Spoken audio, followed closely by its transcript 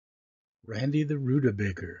Randy the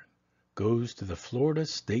Rutabaga Goes to the Florida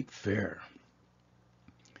State Fair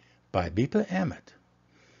by Beepa Amit.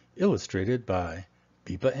 Illustrated by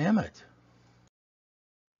Beepa Amit.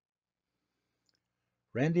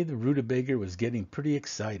 Randy the Rutabaga was getting pretty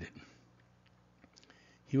excited.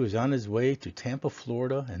 He was on his way to Tampa,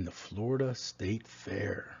 Florida and the Florida State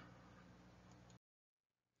Fair.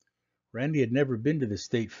 Randy had never been to the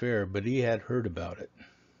State Fair, but he had heard about it.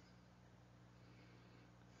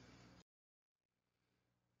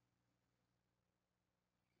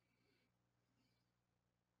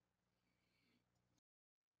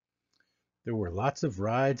 There were lots of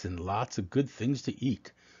rides and lots of good things to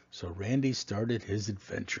eat, so Randy started his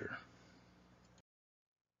adventure.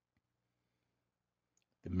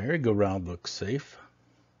 The merry-go-round looked safe.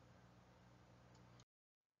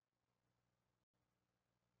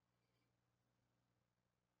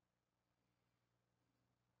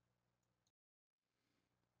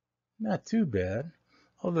 Not too bad,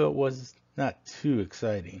 although it was not too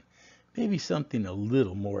exciting. Maybe something a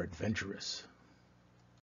little more adventurous.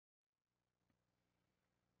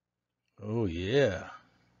 Oh, yeah.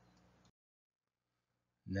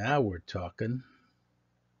 Now we're talking.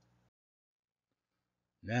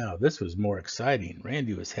 Now this was more exciting.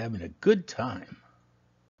 Randy was having a good time.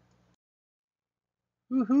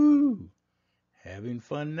 Woohoo! Having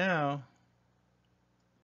fun now.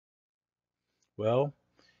 Well,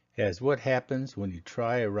 as what happens when you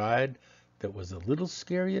try a ride that was a little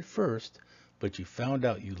scary at first, but you found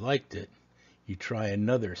out you liked it, you try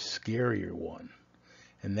another scarier one.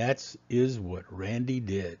 And that is what Randy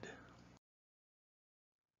did.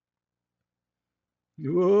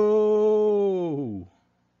 Whoa!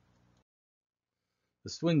 The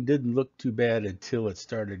swing didn't look too bad until it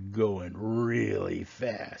started going really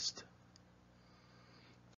fast.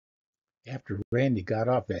 After Randy got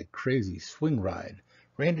off that crazy swing ride,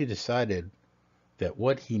 Randy decided that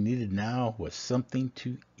what he needed now was something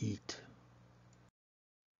to eat.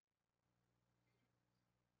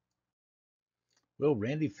 Well,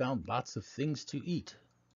 Randy found lots of things to eat.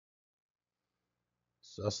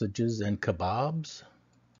 Sausages and kebabs,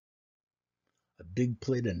 a big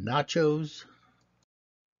plate of nachos.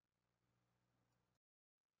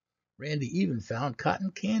 Randy even found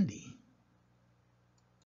cotton candy.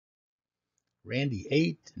 Randy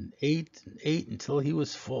ate and ate and ate until he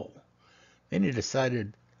was full. Then he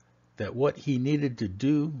decided that what he needed to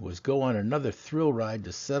do was go on another thrill ride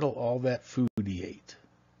to settle all that food he ate.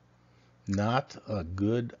 Not a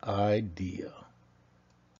good idea.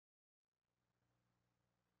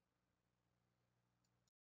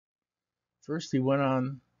 First he went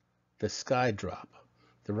on the Sky Drop.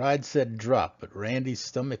 The ride said drop, but Randy's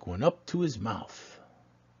stomach went up to his mouth.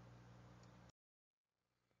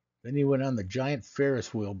 Then he went on the giant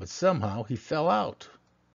Ferris wheel, but somehow he fell out.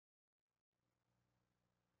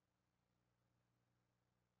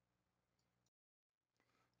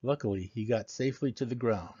 Luckily, he got safely to the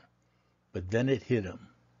ground, but then it hit him.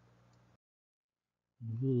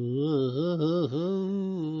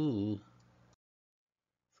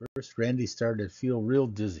 First, Randy started to feel real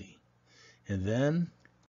dizzy, and then,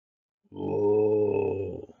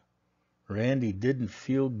 oh, Randy didn't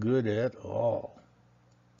feel good at all.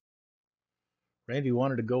 Randy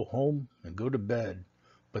wanted to go home and go to bed,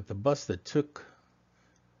 but the bus that took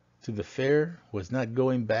to the fair was not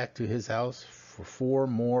going back to his house for 4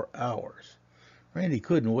 more hours. Randy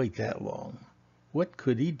couldn't wait that long. What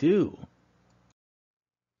could he do?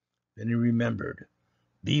 Then he remembered.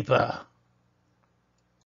 Beepa!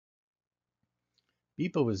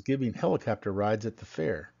 Beepa was giving helicopter rides at the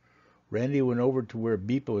fair. Randy went over to where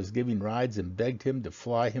Beepa was giving rides and begged him to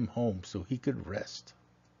fly him home so he could rest.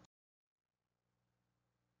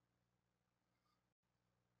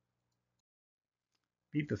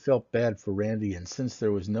 Beepa felt bad for Randy, and since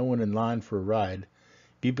there was no one in line for a ride,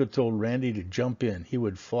 Beepa told Randy to jump in. He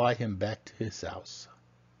would fly him back to his house.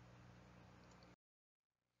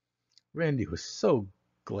 Randy was so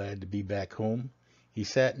glad to be back home. He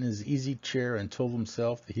sat in his easy chair and told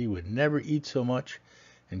himself that he would never eat so much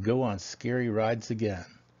and go on scary rides again.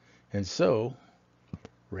 And so,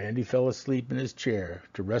 Randy fell asleep in his chair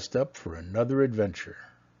to rest up for another adventure.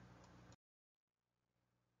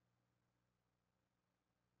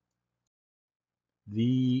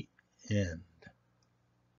 The end.